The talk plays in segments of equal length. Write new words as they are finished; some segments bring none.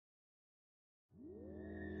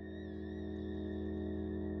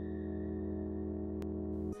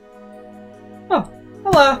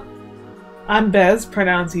Hello, I'm Bez,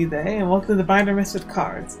 pronounced he, they, and welcome to the Binder Misfit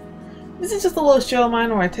Cards. This is just a little show of mine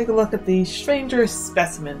where I take a look at the stranger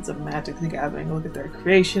specimens of Magic the Gathering, look at their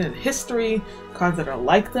creation and history, cards that are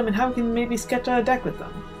like them, and how we can maybe sketch out a deck with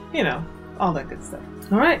them. You know, all that good stuff.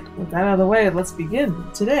 Alright, with that out of the way, let's begin.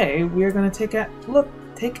 Today, we are going to take a look.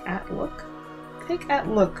 Let's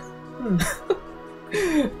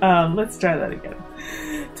try that again.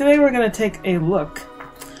 Today we're going to take a look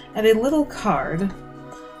at a little card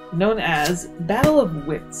known as Battle of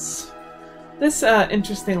Wits. This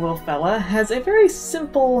interesting little fella has a very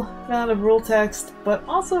simple amount of rule text, but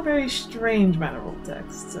also a very strange amount of rule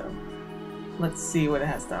text, so let's see what it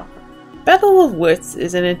has to offer. Battle of Wits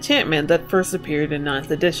is an enchantment that first appeared in 9th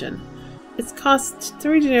edition. It costs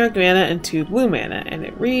 3 generic mana and 2 blue mana, and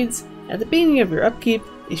it reads, at the beginning of your upkeep,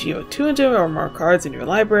 if you have 200 or more cards in your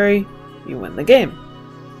library, you win the game.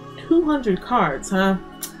 200 cards, huh?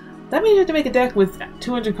 That means you have to make a deck with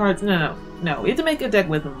 200 cards. No. You have to make a deck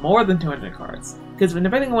with more than 200 cards. Because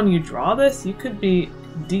depending on when you draw this, you could be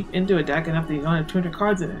deep into a deck enough that you don't have 200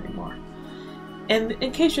 cards in it anymore. And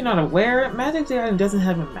in case you're not aware, Magic the Gathering doesn't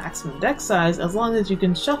have a maximum deck size as long as you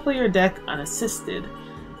can shuffle your deck unassisted.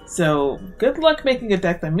 So, good luck making a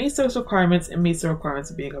deck that meets those requirements and meets the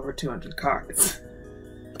requirements of being over 200 cards.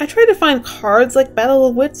 I tried to find cards like Battle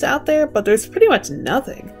of Wits out there, but there's pretty much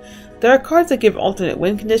nothing. There are cards that give alternate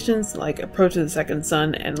win conditions, like Approach of the Second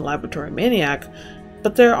Sun and Laboratory Maniac,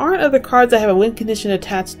 but there aren't other cards that have a win condition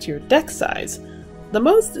attached to your deck size. The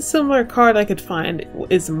most similar card I could find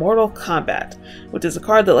is Mortal Kombat, which is a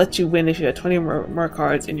card that lets you win if you have 20 or more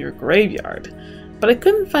cards in your graveyard. But I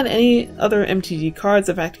couldn't find any other MTG cards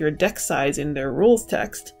that factor your deck size in their rules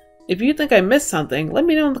text. If you think I missed something, let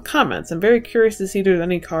me know in the comments. I'm very curious to see if there's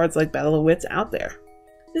any cards like Battle of Wits out there.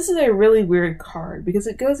 This is a really weird card because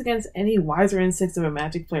it goes against any wiser instincts of a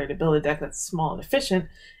Magic player to build a deck that's small and efficient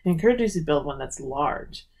and encourages you to build one that's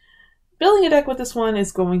large. Building a deck with this one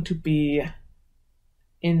is going to be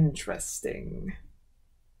interesting.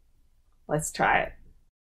 Let's try it.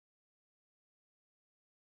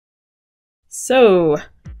 So,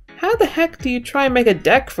 how the heck do you try and make a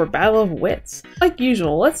deck for Battle of Wits? Like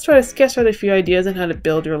usual, let's try to sketch out a few ideas on how to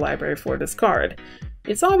build your library for this card.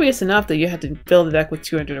 It's obvious enough that you have to build a deck with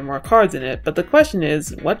 200 or more cards in it, but the question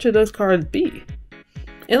is, what should those cards be?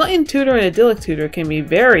 Enlightened Tutor and Idyllic Tutor can be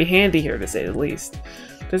very handy here to say the least.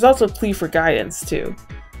 There's also Plea for Guidance too.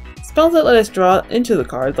 Spells that let us draw into the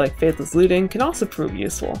card, like Faithless Looting, can also prove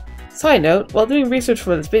useful. Side note, while doing research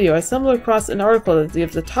for this video, I stumbled across an article that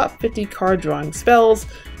gives the top 50 card drawing spells.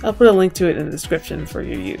 I'll put a link to it in the description for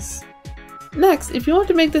your use. Next, if you want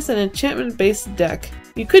to make this an enchantment-based deck,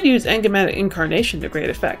 you could use Enigmatic Incarnation to great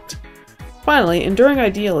effect. Finally, Enduring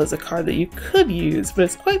Ideal is a card that you could use, but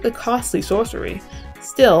it's quite the costly sorcery.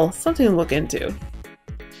 Still, something to look into.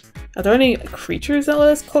 Are there any creatures that let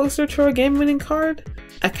us closer to our game-winning card?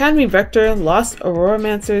 Academy Vector, Lost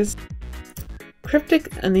Aurorancers,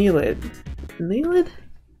 Cryptic Annelid. Annelid?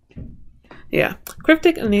 Yeah.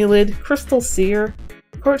 Cryptic Annelid, Crystal Seer,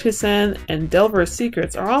 Courtesan, and Delver's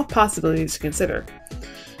Secrets are all possibilities to consider.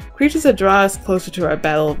 Creatures that draw us closer to our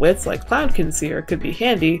Battle of Wits, like Cloudkin Seer, could be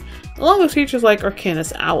handy, along with creatures like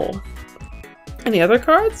Arcanus Owl. Any other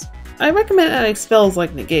cards? I recommend adding spells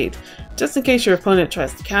like Negate, just in case your opponent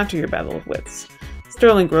tries to counter your Battle of Wits.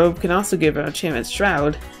 Sterling Grove can also give an enchantment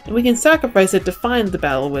Shroud, and we can sacrifice it to find the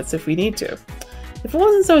Battle of Wits if we need to. If it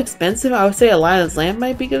wasn't so expensive, I would say Eliza's Lamp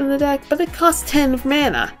might be good in the deck, but it costs 10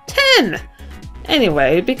 mana. 10!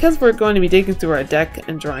 Anyway, because we're going to be digging through our deck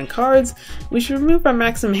and drawing cards, we should remove our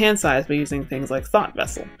maximum hand size by using things like Thought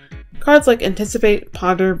Vessel. Cards like Anticipate,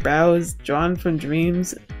 Ponder, Browse, Drawn from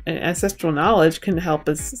Dreams, and Ancestral Knowledge can help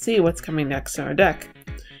us see what's coming next in our deck,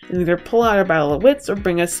 and either pull out our Battle of Wits or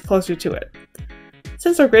bring us closer to it.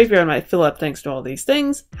 Since our graveyard might fill up thanks to all these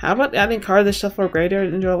things, how about adding cards that shuffle our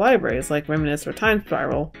graveyard into our libraries like Reminisce or Time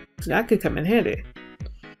Spiral? That could come in handy.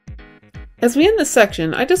 As we end this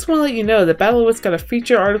section, I just want to let you know that Battle of Wits got a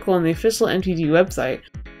feature article on the official MTG website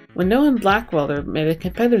when Noah Blackwelder made a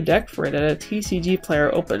competitive deck for it at a TCG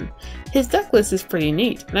Player Open. His deck list is pretty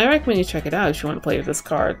neat, and I recommend you check it out if you want to play with this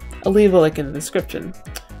card. I'll leave a link in the description.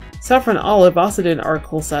 Saffron Olive also did an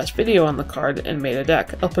article/video on the card and made a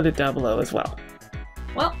deck. I'll put it down below as well.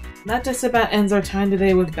 Well, that just about ends our time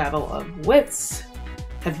today with Battle of Wits.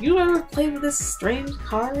 Have you ever played with this strange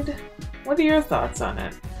card? What are your thoughts on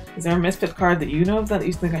it? Is there a Misfit card that you know of that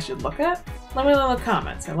you think I should look at? Let me know in the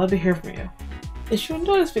comments. I'd love to hear from you. If you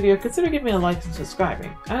enjoyed this video, consider giving me a like and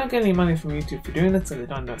subscribing. I don't get any money from YouTube for doing this, so they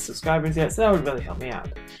don't have subscribers yet, so that would really help me out.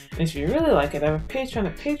 And if you really like it, I have a Patreon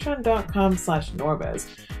at patreon.com/Norbez,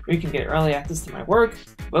 where you can get early access to my work,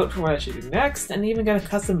 vote for what I should do next, and even get a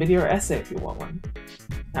custom video or essay if you want one.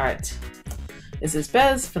 Alright, this is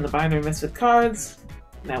Bez from the Binary Misfit Cards,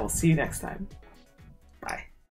 and I will see you next time.